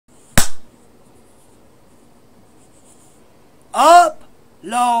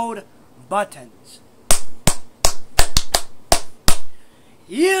upload buttons.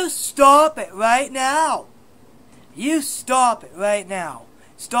 You stop it right now. You stop it right now.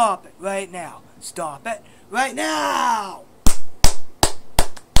 Stop it right now. Stop it right now.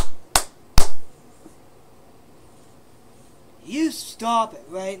 You stop it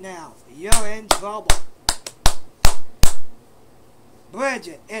right now. You're in trouble.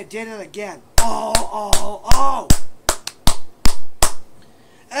 Bridget, it did it again. Oh.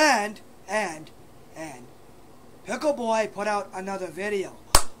 And Pickle Boy put out another video.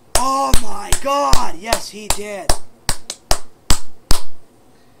 Oh my God, yes he did.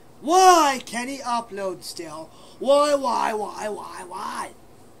 Why can he upload still? Why?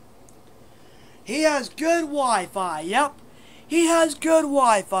 He has good Wi-Fi, yep. He has good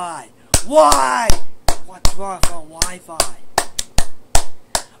Wi-Fi. Why? What's wrong with Wi-Fi?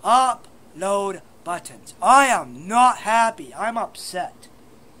 Upload buttons. I am not happy. I'm upset.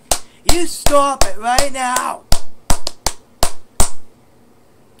 You stop it right now.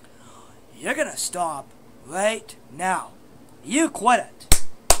 You're gonna stop right now. You quit it.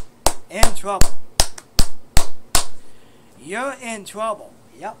 In trouble. You're in trouble.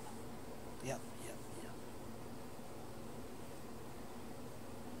 Yep.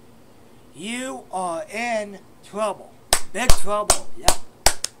 You are in trouble. Big trouble. Yep.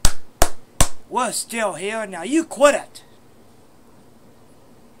 We're still here now. You quit it.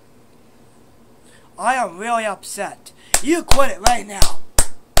 I am really upset. You quit it right now.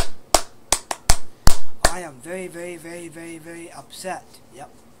 I am very upset. Yep.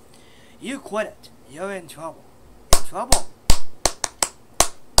 You quit it. You're in trouble. In trouble.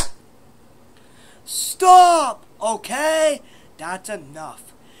 Stop! Okay? That's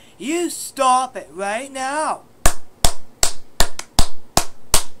enough. You stop it right now.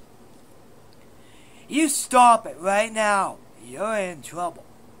 You stop it right now. You're in trouble.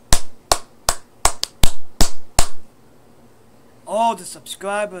 Oh, the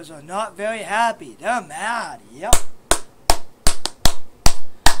subscribers are not very happy. They're mad. Yep.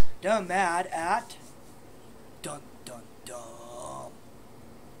 They're mad at dun.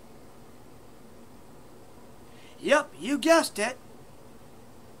 Yep, you guessed it.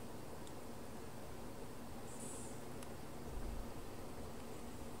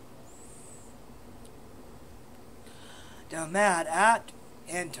 They're mad at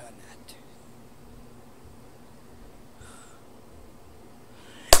internet.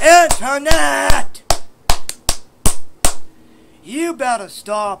 Internet! You better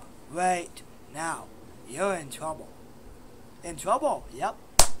stop right now. You're in trouble. In trouble? Yep.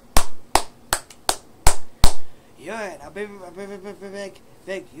 You're in a big,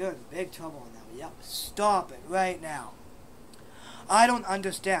 you're in big trouble now. Yep. Stop it right now. I don't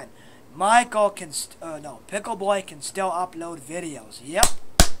understand. Michael can, Pickle Boy can still upload videos. Yep.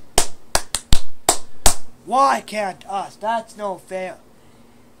 Why can't us? That's no fair.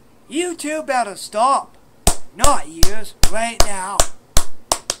 You two better stop. Not years. Right now.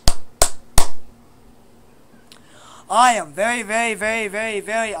 I am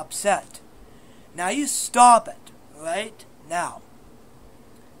very upset. Now you stop it. Right now.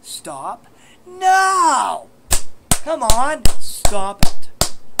 Stop. Now! Come on. Stop it.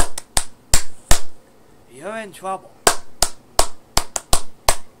 You're in trouble.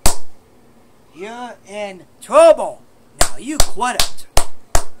 You're in trouble. Now you quit it.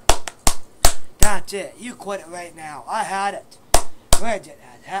 That's it. You quit it right now. I had it. Bridget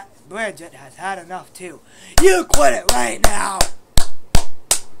has had enough too. You quit it right now.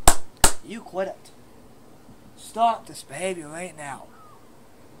 You quit it. Stop this behavior right now.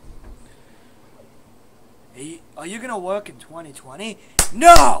 Are you gonna work in 2020?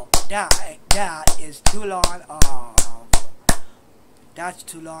 No! That is too long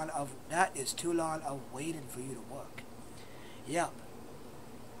that is too long of waiting for you to work. Yep.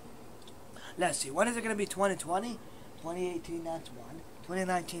 Let's see, when is it gonna be? 2020? 2018, that's 1.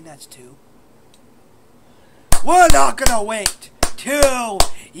 2019, that's 2. We're not gonna wait 2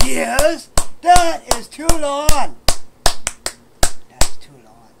 years. That is too long. That's too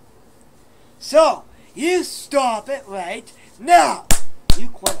long. So, you stop it right now. You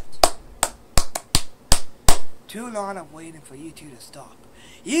quit it. Too long of waiting for you two to stop.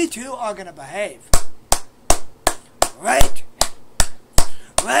 You two are gonna behave. Right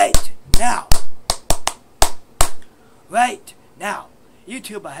now. Right now. You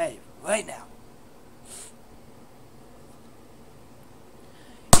two behave. Right now.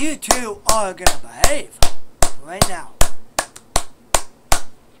 You two are gonna behave. Right now.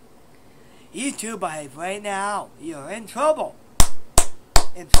 You two behave right now. You're in trouble.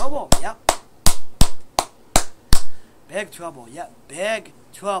 In trouble, yep. big trouble. Yep, big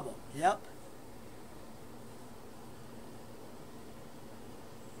trouble. Yep.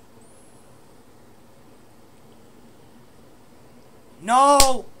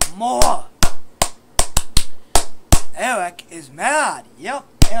 No more. Eric is mad. Yep,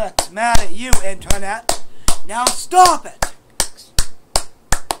 Eric's mad at you, Internet. Now stop it.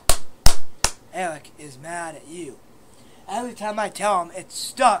 Eric is mad at you. Every time I tell him it's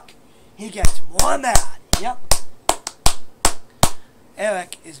stuck, he gets more mad. Yep.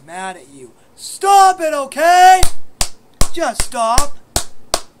 Eric is mad at you. Stop it, okay? Just stop.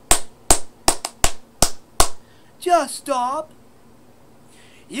 Just stop.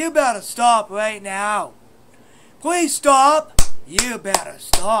 You better stop right now. Please stop. You better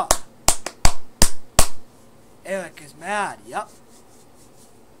stop. Eric is mad. Yep.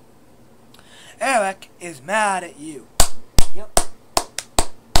 Eric is mad at you. Yep.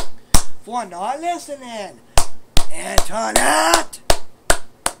 For not listening. Internet.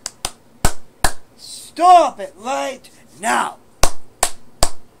 Stop it right now.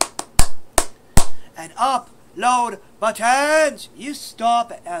 And upload buttons. You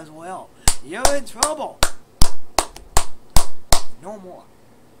stop it as well. You're in trouble. No more.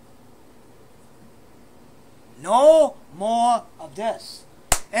 No more of this.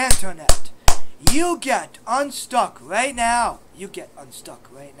 Internet. You get unstuck right now. You get unstuck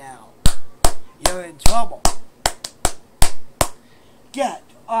right now. You're in trouble. Get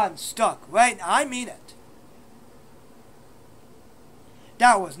unstuck right now. I mean it.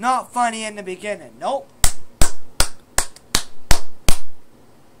 That was not funny in the beginning. Nope.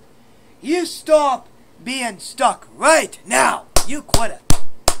 You stop being stuck right now. You quit it.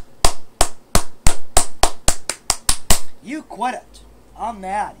 You quit it. I'm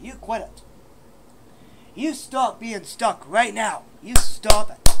mad. You quit it. You stop being stuck right now. You stop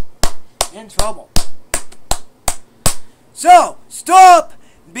it. In trouble. So, stop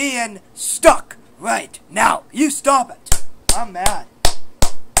being stuck right now. You stop it. I'm mad.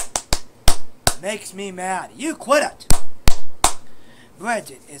 Makes me mad. You quit it.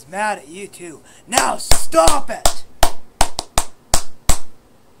 Bridget is mad at you too. Now stop it.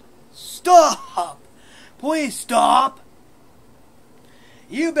 Stop. Please stop.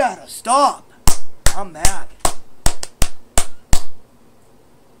 You better stop. I'm mad.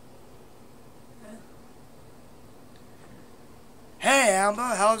 Hey Amber,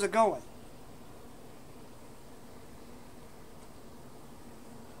 how's it going?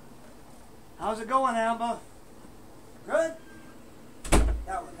 How's it going, Amber? Good?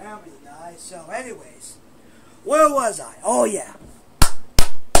 That was Amber, you guys. So anyways, where was I? Oh yeah.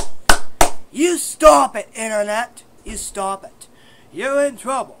 You stop it, Internet. You stop it. You're in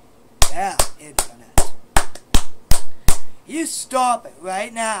trouble. Yeah, Internet. You stop it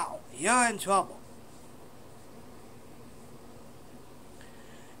right now. You're in trouble.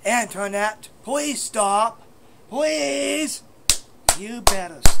 Internet, please stop. Please. You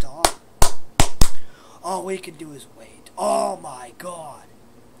better stop. All we can do is wait. Oh my God.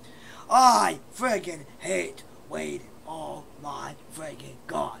 I friggin' hate waiting. Oh my friggin'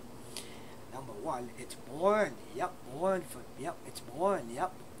 God. Number one, it's boring. Yep, boring. Yep, it's boring.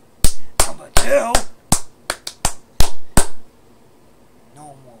 Yep. Number two,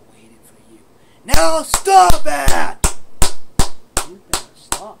 no more waiting for you. Now stop it! You better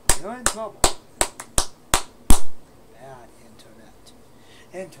stop. You're in trouble. Bad Internet.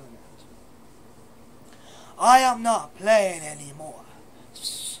 Internet. I am not playing anymore.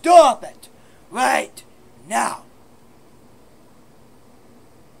 Stop it right now.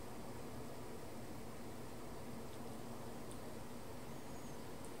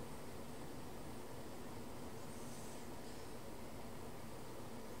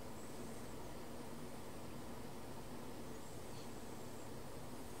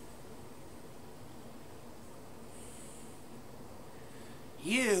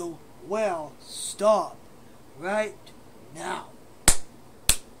 You will stop right now.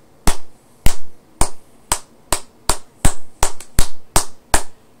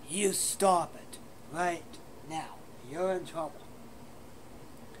 You stop it right now. You're in trouble.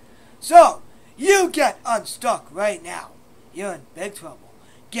 So, you get unstuck right now. You're in big trouble.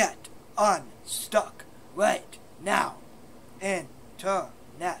 Get unstuck right now.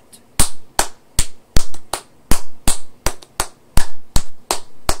 Internet.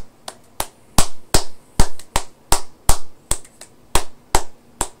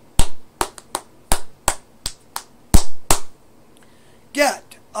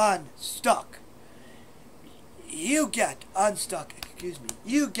 Get unstuck. You get unstuck. Excuse me.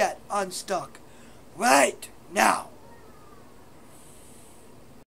 You get unstuck right now.